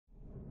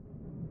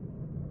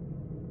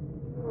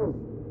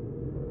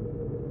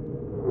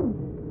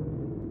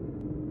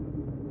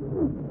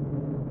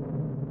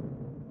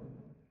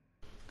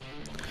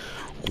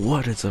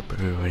What is up,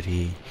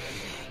 everybody?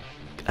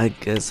 I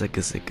guess I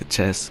could say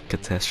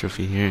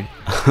catastrophe here.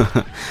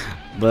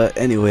 But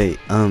anyway,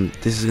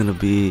 this is gonna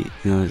be,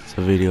 it's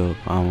a video.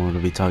 I'm gonna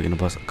be talking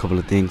about a couple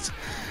of things,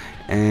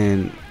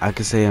 and I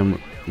could say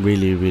I'm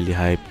really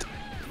hyped.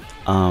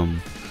 Um,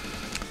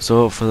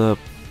 so for the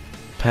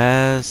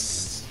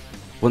past,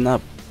 well, not,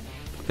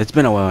 it's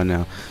been a while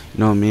now.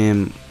 Me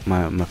and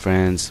my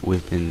friends,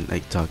 we've been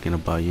like talking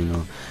about,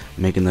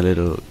 making a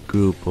little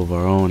group of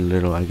our own,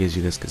 little, I guess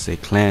you guys could say,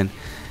 clan.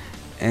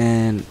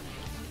 And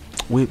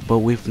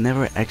we've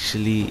never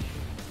actually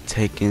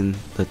taken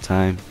the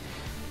time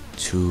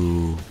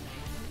to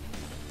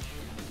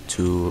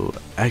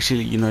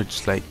actually,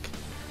 just like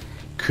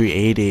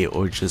create it,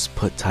 or just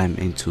put time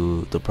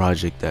into the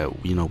project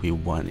that we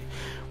want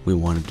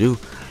to do.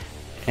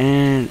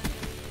 And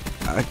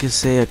I could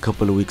say a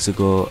couple of weeks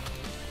ago,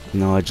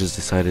 I just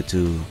decided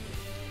to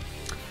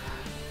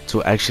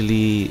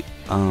actually,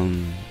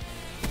 I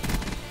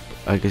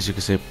guess you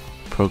could say,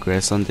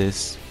 progress on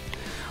this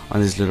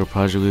little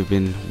project we've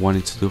been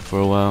wanting to do for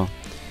a while.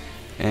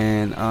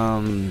 And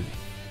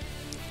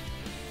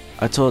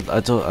I told a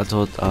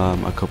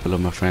couple of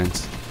my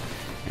friends,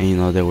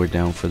 and they were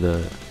down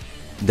to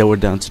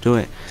do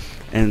it.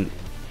 And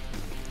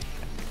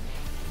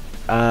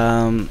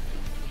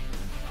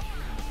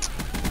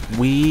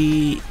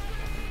we,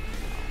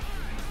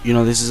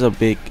 this is a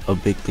big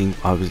thing,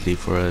 obviously,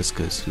 for us,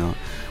 because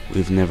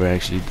we've never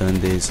actually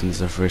done this, and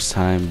it's our first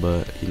time.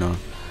 But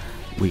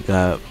we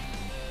got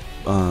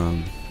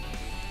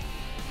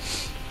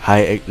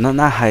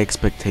not high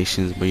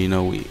expectations, but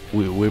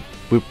we're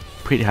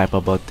pretty hype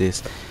about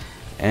this.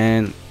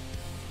 And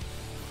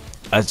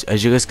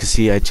as you guys can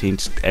see, I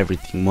changed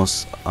everything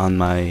most on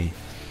my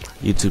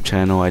YouTube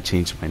channel. I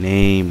changed my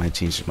name, I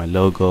changed my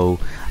logo,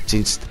 I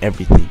changed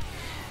everything.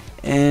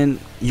 And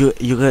you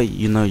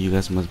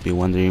guys must be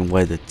wondering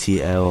why the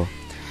TL.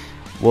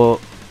 Well,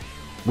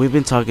 we've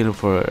been talking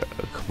for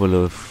a couple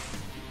of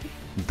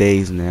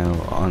days now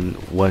on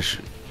what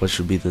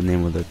should be the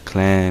name of the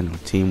clan or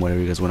team, whatever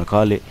you guys want to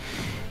call it.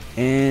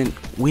 And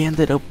we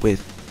ended up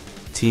with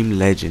Team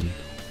Legend.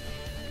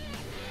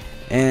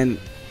 And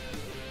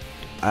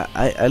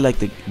I like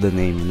the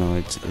name.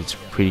 It's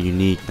pretty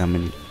unique. I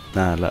mean,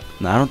 I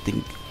don't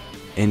think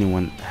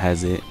anyone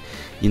has it.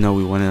 We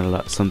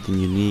wanted something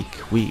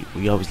unique. We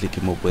obviously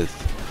came up with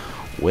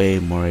way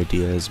more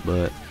ideas,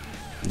 but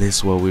this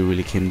is what we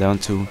really came down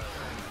to.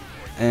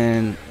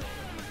 And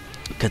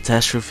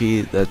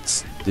Catastrophe,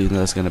 that's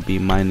gonna be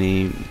my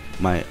name,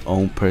 my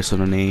own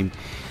personal name.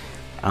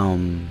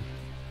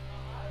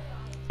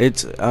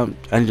 It's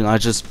I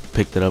just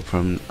picked it up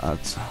from a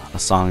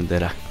song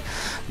that I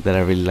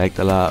really liked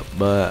a lot.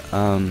 But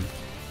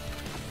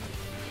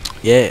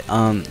yeah,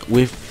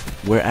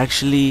 we're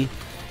actually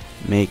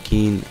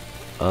making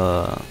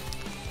a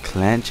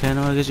clan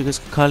channel, I guess you guys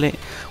could call it.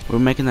 We're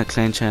making a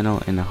clan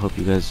channel, and I hope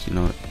you guys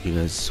you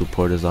guys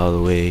support us all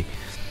the way.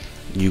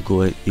 You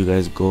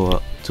guys go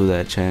up to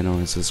that channel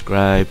and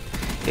subscribe.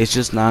 It's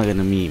just not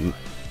gonna be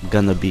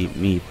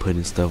me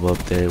putting stuff up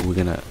there.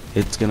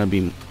 It's gonna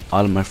be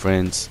all of my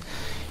friends.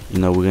 We're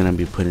gonna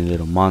be putting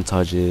little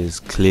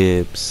montages,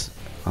 clips,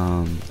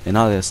 and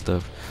all that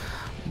stuff.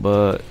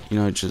 But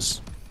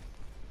just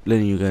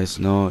letting you guys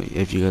know,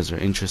 if you guys are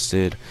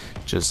interested,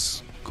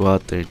 just go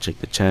out there, check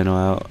the channel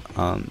out.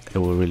 It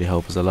will really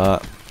help us a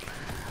lot.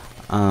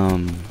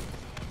 And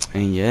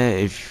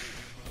yeah,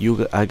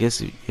 I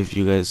guess if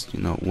you guys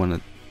want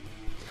to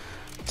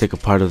take a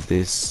part of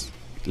this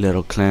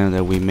little clan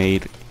that we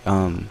made,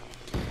 you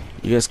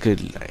guys could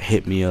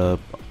hit me up,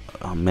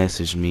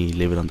 message me,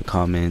 leave it on the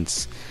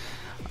comments,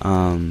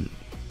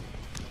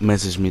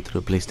 message me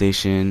through the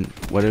PlayStation,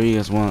 whatever you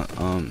guys want.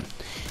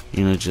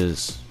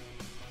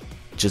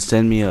 Just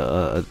send me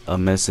a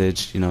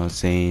message,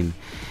 saying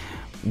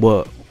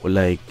what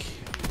I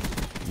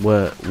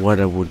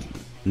would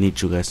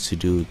need you guys to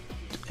do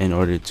in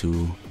order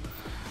to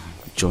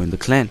join the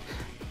clan.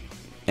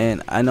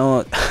 And I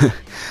know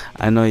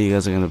I know you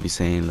guys are gonna be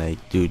saying, like,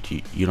 dude,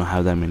 you don't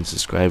have that many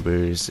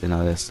subscribers and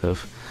all that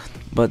stuff,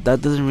 but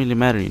that doesn't really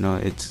matter.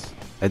 I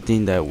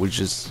think that we're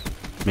just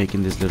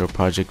making this little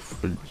project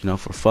for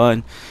for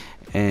fun.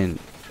 And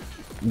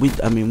we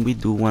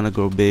do want to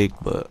grow big,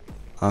 but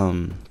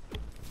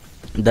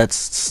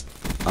that's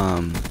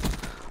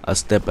a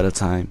step at a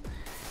time.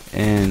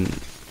 And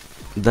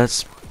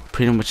that's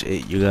pretty much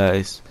it, you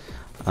guys.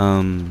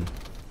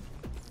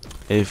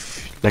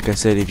 If, like I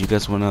said, if you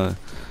guys wanna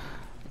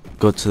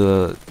go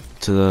to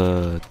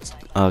the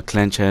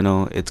clan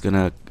channel, it's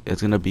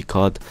gonna be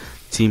called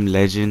Team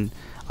Legend.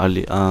 I'll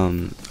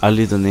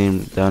leave the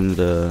name down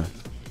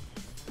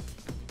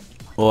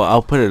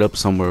I'll put it up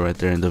somewhere right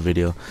there in the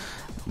video.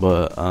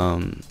 But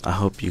I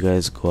hope you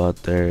guys go out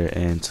there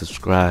and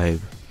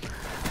subscribe.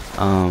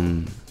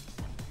 I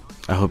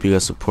hope you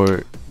guys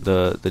support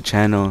the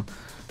channel.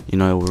 It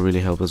will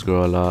really help us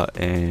grow a lot,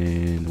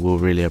 and we'll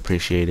really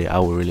appreciate it. I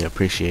will really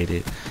appreciate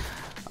it.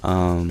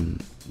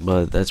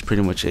 But that's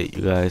pretty much it,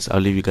 you guys. I'll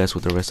leave you guys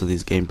with the rest of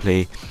this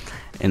gameplay,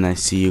 and I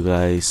see you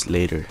guys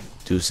later.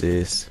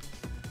 Deuces.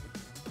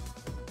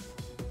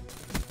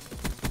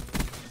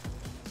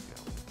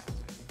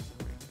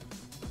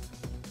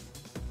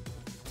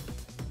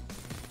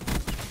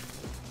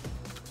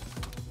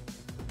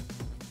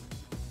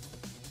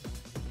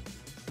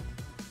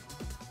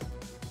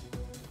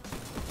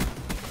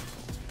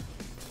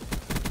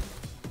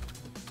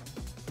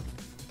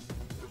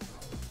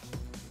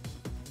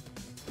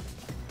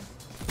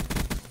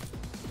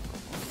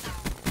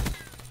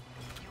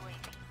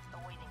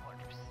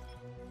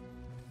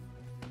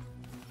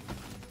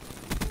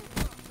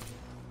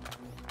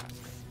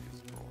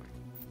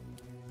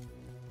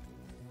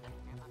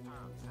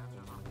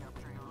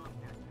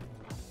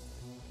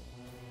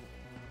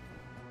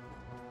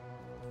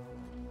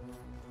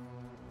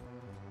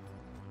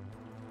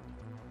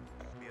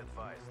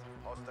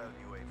 Hostile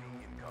UAV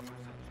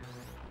incoming.